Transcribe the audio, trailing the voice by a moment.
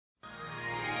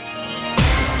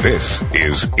This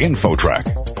is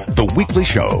InfoTrack, the weekly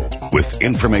show with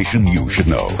information you should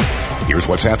know. Here's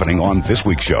what's happening on this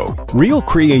week's show. Real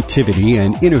creativity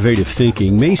and innovative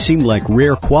thinking may seem like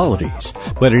rare qualities,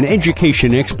 but an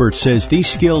education expert says these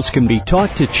skills can be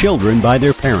taught to children by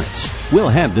their parents. We'll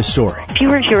have the story.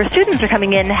 Fewer and fewer students are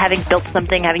coming in having built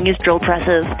something, having used drill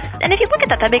presses. And if you look at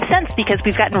that, that makes sense because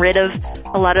we've gotten rid of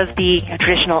a lot of the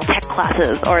traditional tech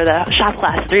classes or the shop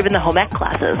classes or even the home ec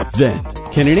classes. Then,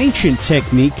 can an ancient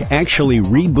technique actually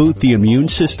reboot the immune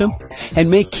system and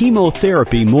make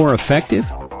chemotherapy more effective?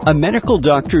 A medical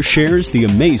doctor shares the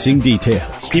amazing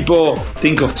details. People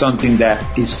think of something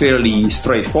that is fairly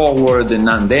straightforward and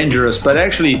non-dangerous, but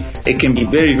actually it can be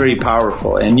very, very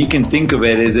powerful. And you can think of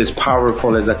it as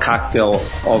powerful as a cocktail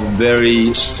of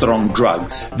very strong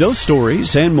drugs. Those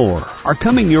stories and more are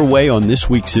coming your way on this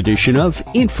week's edition of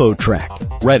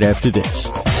InfoTrack, right after this.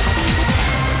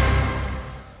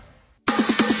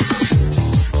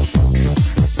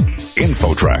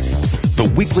 InfoTrack,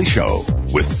 the weekly show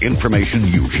with information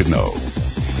you should know.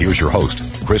 Here's your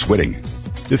host, Chris Whitting.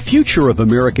 The future of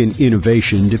American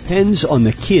innovation depends on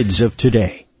the kids of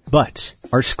today. But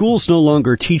are schools no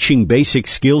longer teaching basic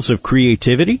skills of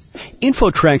creativity?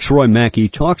 InfoTrack's Roy Mackey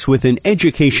talks with an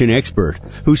education expert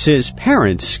who says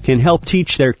parents can help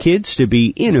teach their kids to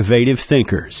be innovative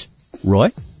thinkers.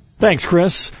 Roy? Thanks,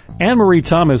 Chris. Anne-Marie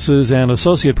Thomas is an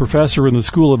associate professor in the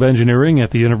School of Engineering at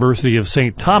the University of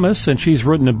St. Thomas, and she's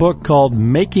written a book called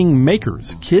Making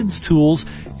Makers, Kids, Tools,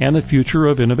 and the Future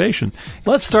of Innovation.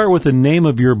 Let's start with the name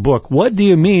of your book. What do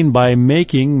you mean by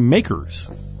making makers?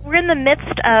 We're in the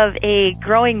midst of a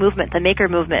growing movement, the maker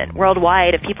movement,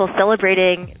 worldwide, of people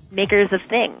celebrating makers of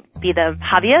things, be them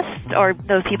hobbyists or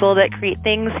those people that create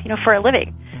things, for a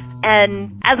living.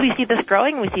 And as we see this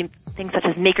growing, we see things such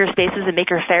as maker spaces and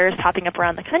maker fairs popping up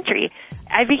around the country.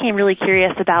 I became really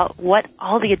curious about what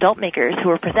all the adult makers who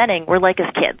were presenting were like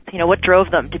as kids. What drove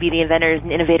them to be the inventors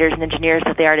and innovators and engineers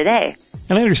that they are today.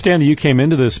 And I understand that you came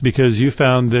into this because you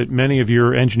found that many of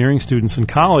your engineering students in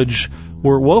college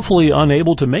were woefully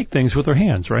unable to make things with their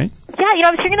hands, right? Yeah,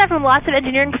 I was hearing that from lots of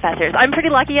engineering professors. I'm pretty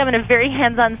lucky. I'm in a very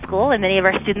hands-on school, and many of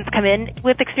our students come in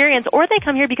with experience, or they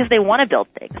come here because they want to build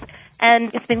things.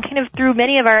 And it's been kind of through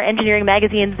many of our engineering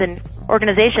magazines and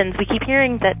organizations, we keep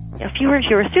hearing that fewer and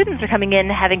fewer students are coming in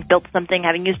having built something,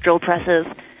 having used drill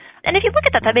presses. And if you look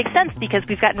at that, that makes sense because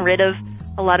we've gotten rid of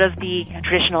a lot of the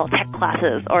traditional tech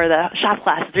classes or the shop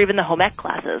classes or even the home ec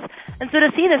classes. And so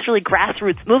to see this really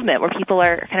grassroots movement where people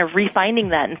are kind of refining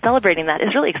that and celebrating that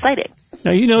is really exciting.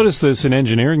 Now, you notice this in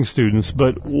engineering students,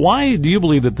 but why do you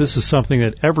believe that this is something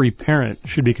that every parent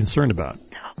should be concerned about?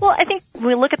 Well, I think when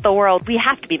we look at the world, we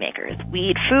have to be makers. We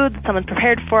eat food that someone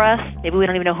prepared for us. Maybe we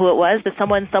don't even know who it was, but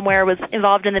someone somewhere was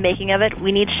involved in the making of it.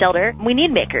 We need shelter. We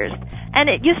need makers. And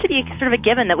it used to be sort of a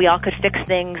given that we all could fix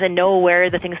things and know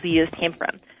where the things we used came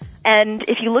from. And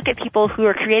if you look at people who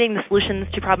are creating the solutions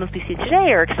to problems we see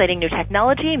today or exciting new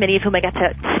technology, many of whom I got to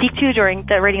speak to during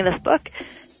the writing of this book,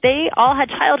 they all had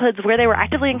childhoods where they were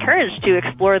actively encouraged to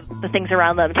explore the things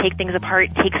around them, take things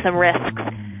apart, take some risks.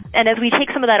 And as we take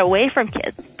some of that away from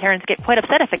kids, parents get quite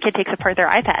upset if a kid takes apart their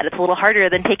iPad. It's a little harder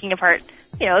than taking apart,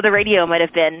 the radio might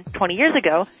have been 20 years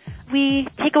ago. We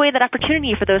take away that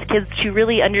opportunity for those kids to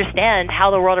really understand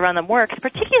how the world around them works,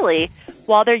 particularly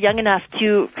while they're young enough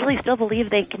to really still believe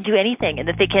they can do anything and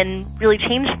that they can really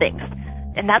change things.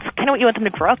 And that's kind of what you want them to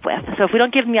grow up with. So if we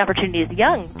don't give them the opportunities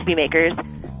young to be makers,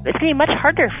 it's going to be much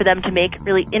harder for them to make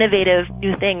really innovative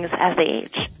new things as they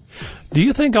age. Do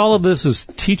you think all of this is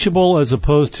teachable as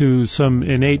opposed to some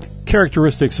innate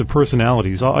characteristics of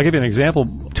personalities? I'll give you an example.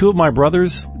 Two of my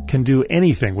brothers can do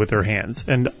anything with their hands,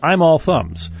 and I'm all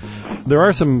thumbs. There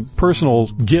are some personal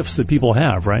gifts that people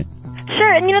have, right?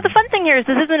 Sure, and the fun thing here is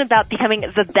this isn't about becoming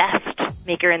the best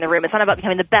maker in the room. It's not about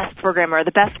becoming the best programmer or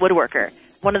the best woodworker.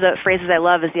 One of the phrases I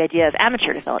love is the idea of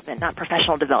amateur development, not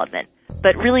professional development,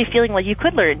 but really feeling like you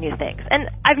could learn new things. And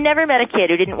I've never met a kid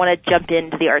who didn't want to jump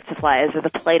into the art supplies or the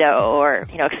Play-Doh or,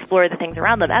 explore the things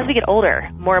around them. As we get older,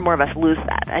 more and more of us lose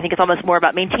that. I think it's almost more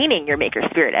about maintaining your maker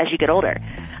spirit as you get older.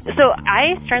 So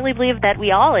I strongly believe that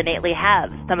we all innately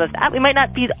have some of that. We might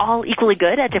not be all equally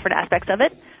good at different aspects of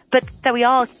it, but that we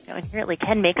all inherently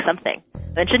can make something.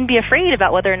 And shouldn't be afraid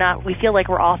about whether or not we feel like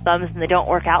we're all thumbs and they don't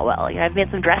work out well. I've made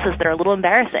some dresses that are a little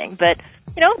embarrassing, but,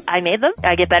 I made them.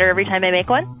 I get better every time I make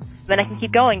one. Then I can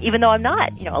keep going, even though I'm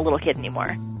not, a little kid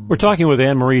anymore. We're talking with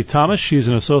Anne-Marie Thomas. She's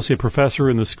an associate professor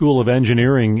in the School of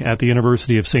Engineering at the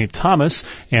University of St. Thomas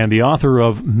and the author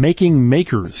of Making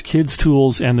Makers, Kids,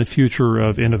 Tools, and the Future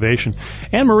of Innovation.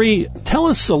 Anne-Marie, tell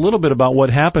us a little bit about what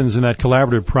happens in that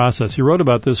collaborative process. You wrote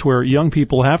about this where young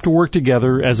people have to work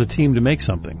together as a team to make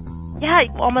something. Yeah,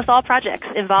 almost all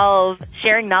projects involve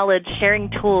sharing knowledge, sharing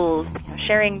tools,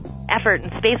 sharing effort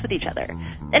and space with each other.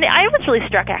 And I was really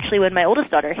struck, actually, when my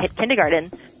oldest daughter hit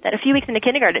kindergarten, that a few weeks into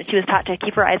kindergarten, she was taught to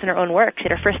keep her eyes on her own work. She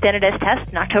had her first standardized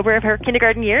test in October of her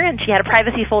kindergarten year, and she had a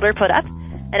privacy folder put up.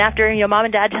 And after, mom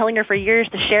and dad telling her for years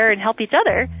to share and help each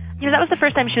other, that was the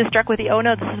first time she was struck with oh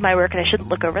no, this is my work and I shouldn't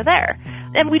look over there.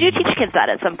 And we do teach kids that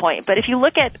at some point. But if you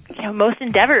look at, most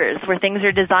endeavors where things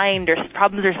are designed or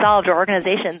problems are solved or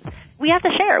organizations, we have to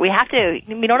share.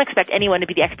 We don't expect anyone to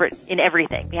be the expert in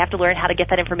everything. We have to learn how to get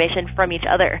that information from each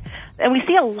other. And we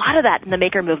see a lot of that in the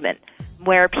maker movement,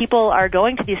 where people are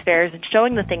going to these fairs and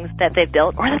showing the things that they've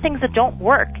built or the things that don't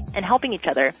work and helping each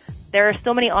other. There are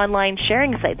so many online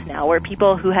sharing sites now where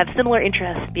people who have similar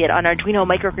interests, be it on Arduino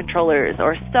microcontrollers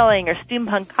or sewing or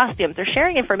steampunk costumes, are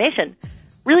sharing information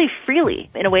really freely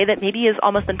in a way that maybe is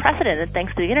almost unprecedented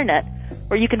thanks to the internet,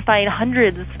 where you can find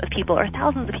hundreds of people or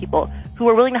thousands of people who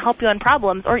are willing to help you on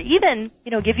problems or even,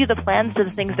 give you the plans to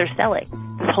the things they're selling.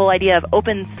 This whole idea of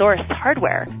open source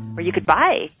hardware where you could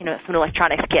buy, some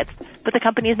electronics kits, but the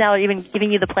companies now are even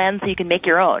giving you the plans so you can make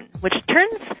your own, which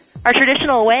turns our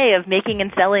traditional way of making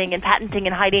and selling and patenting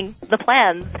and hiding the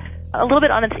plans a little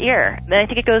bit on its ear. And I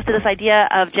think it goes to this idea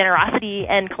of generosity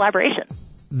and collaboration.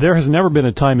 There has never been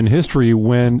a time in history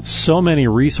when so many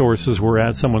resources were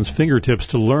at someone's fingertips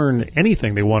to learn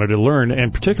anything they wanted to learn,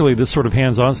 and particularly this sort of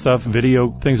hands-on stuff,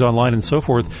 video, things online and so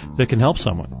forth, that can help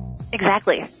someone.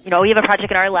 Exactly. We have a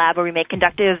project in our lab where we make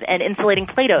conductive and insulating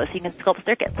Play-Doh so you can sculpt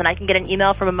circuits. And I can get an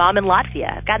email from a mom in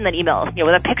Latvia. I've gotten that email, with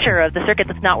a picture of the circuit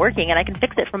that's not working, and I can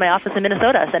fix it from my office in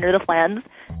Minnesota, send her the plans,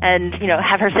 and,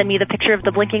 have her send me the picture of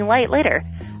the blinking light later.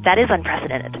 That is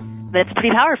unprecedented. But it's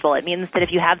pretty powerful. It means that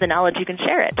if you have the knowledge, you can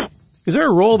share it. Is there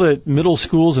a role that middle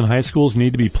schools and high schools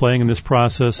need to be playing in this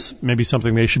process? Maybe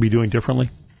something they should be doing differently?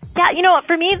 Yeah,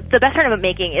 for me, the best part about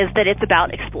making is that it's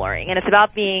about exploring, and it's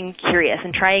about being curious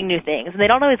and trying new things, and they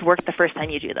don't always work the first time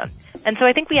you do them. And so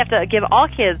I think we have to give all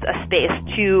kids a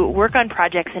space to work on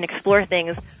projects and explore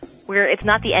things where it's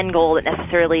not the end goal that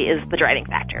necessarily is the driving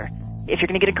factor. If you're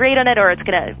going to get a grade on it or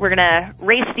we're going to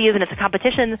race these and it's a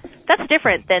competition, that's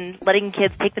different than letting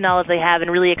kids take the knowledge they have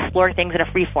and really explore things in a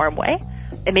free-form way.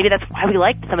 And maybe that's why we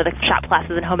liked some of the shop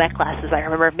classes and home ec classes. I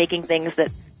remember making things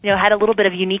that, had a little bit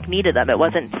of unique me to them. It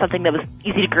wasn't something that was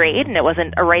easy to grade, and it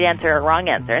wasn't a right answer or a wrong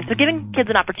answer. And so giving kids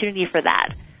an opportunity for that,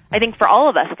 I think for all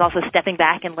of us, it's also stepping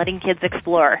back and letting kids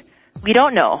explore. We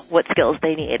don't know what skills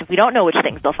they need. We don't know which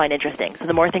things they'll find interesting. So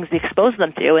the more things we expose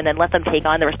them to and then let them take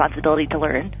on the responsibility to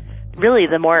learn, really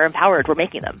the more empowered we're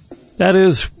making them. That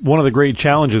is one of the great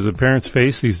challenges that parents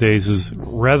face these days is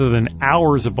rather than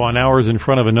hours upon hours in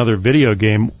front of another video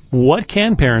game, what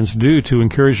can parents do to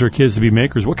encourage their kids to be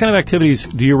makers? What kind of activities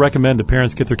do you recommend that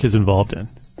parents get their kids involved in?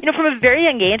 From a very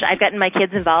young age, I've gotten my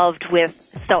kids involved with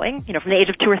sewing. From the age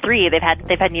of 2 or 3,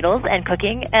 they've had needles and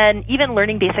cooking and even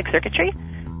learning basic circuitry.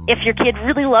 If your kid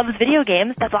really loves video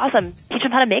games, that's awesome. Teach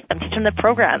them how to make them. Teach them the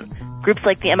program. Groups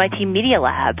like the MIT Media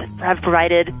Lab have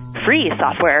provided free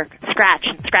software, Scratch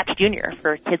and Scratch Junior,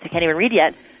 for kids who can't even read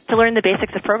yet, to learn the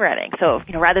basics of programming. So,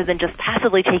 rather than just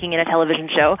passively taking in a television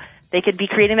show, they could be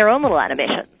creating their own little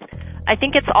animations. I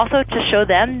think it's also to show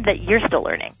them that you're still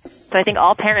learning. So I think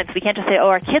all parents, we can't just say,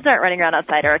 our kids aren't running around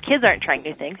outside, or our kids aren't trying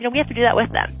new things. We have to do that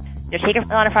with them.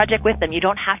 Take on a project with them. You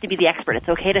don't have to be the expert. It's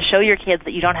okay to show your kids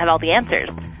that you don't have all the answers.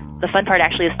 The fun part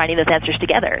actually is finding those answers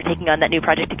together, taking on that new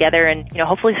project together and,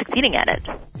 hopefully succeeding at it.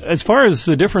 As far as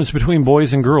the difference between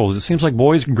boys and girls, it seems like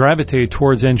boys gravitate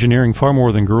towards engineering far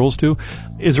more than girls do.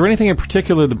 Is there anything in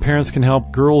particular that parents can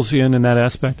help girls in that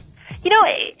aspect?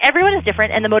 Everyone is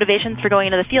different, and the motivations for going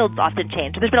into the fields often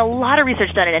change. So there's been a lot of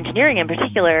research done in engineering in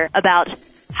particular about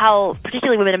how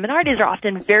particularly women and minorities are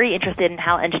often very interested in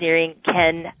how engineering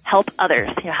can help others.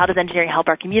 How does engineering help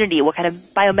our community? What kind of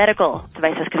biomedical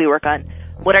devices could we work on?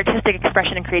 What artistic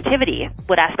expression and creativity?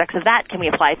 What aspects of that can we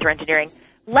apply through engineering?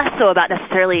 Less so about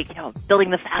necessarily,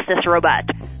 building the fastest robot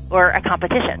or a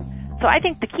competition. So I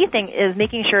think the key thing is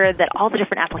making sure that all the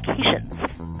different applications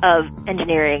of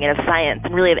engineering and of science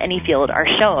and really of any field are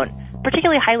shown,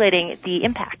 particularly highlighting the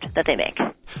impact that they make.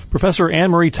 Professor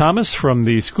Anne-Marie Thomas from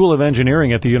the School of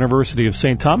Engineering at the University of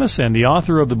St. Thomas and the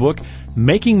author of the book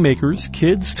Making Makers,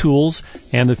 Kids, Tools,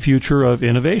 and the Future of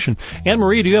Innovation.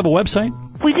 Anne-Marie, do you have a website?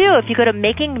 We do, if you go to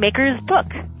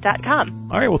makingmakersbook.com.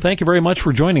 All right, well, thank you very much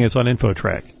for joining us on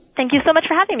InfoTrack. Thank you so much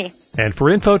for having me. And for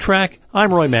InfoTrack,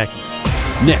 I'm Roy Mackey.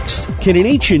 Next, can an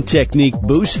ancient technique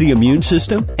boost the immune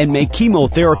system and make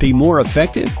chemotherapy more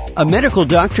effective? A medical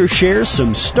doctor shares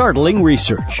some startling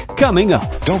research. Coming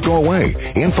up. Don't go away.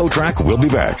 InfoTrack will be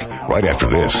back right after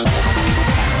this.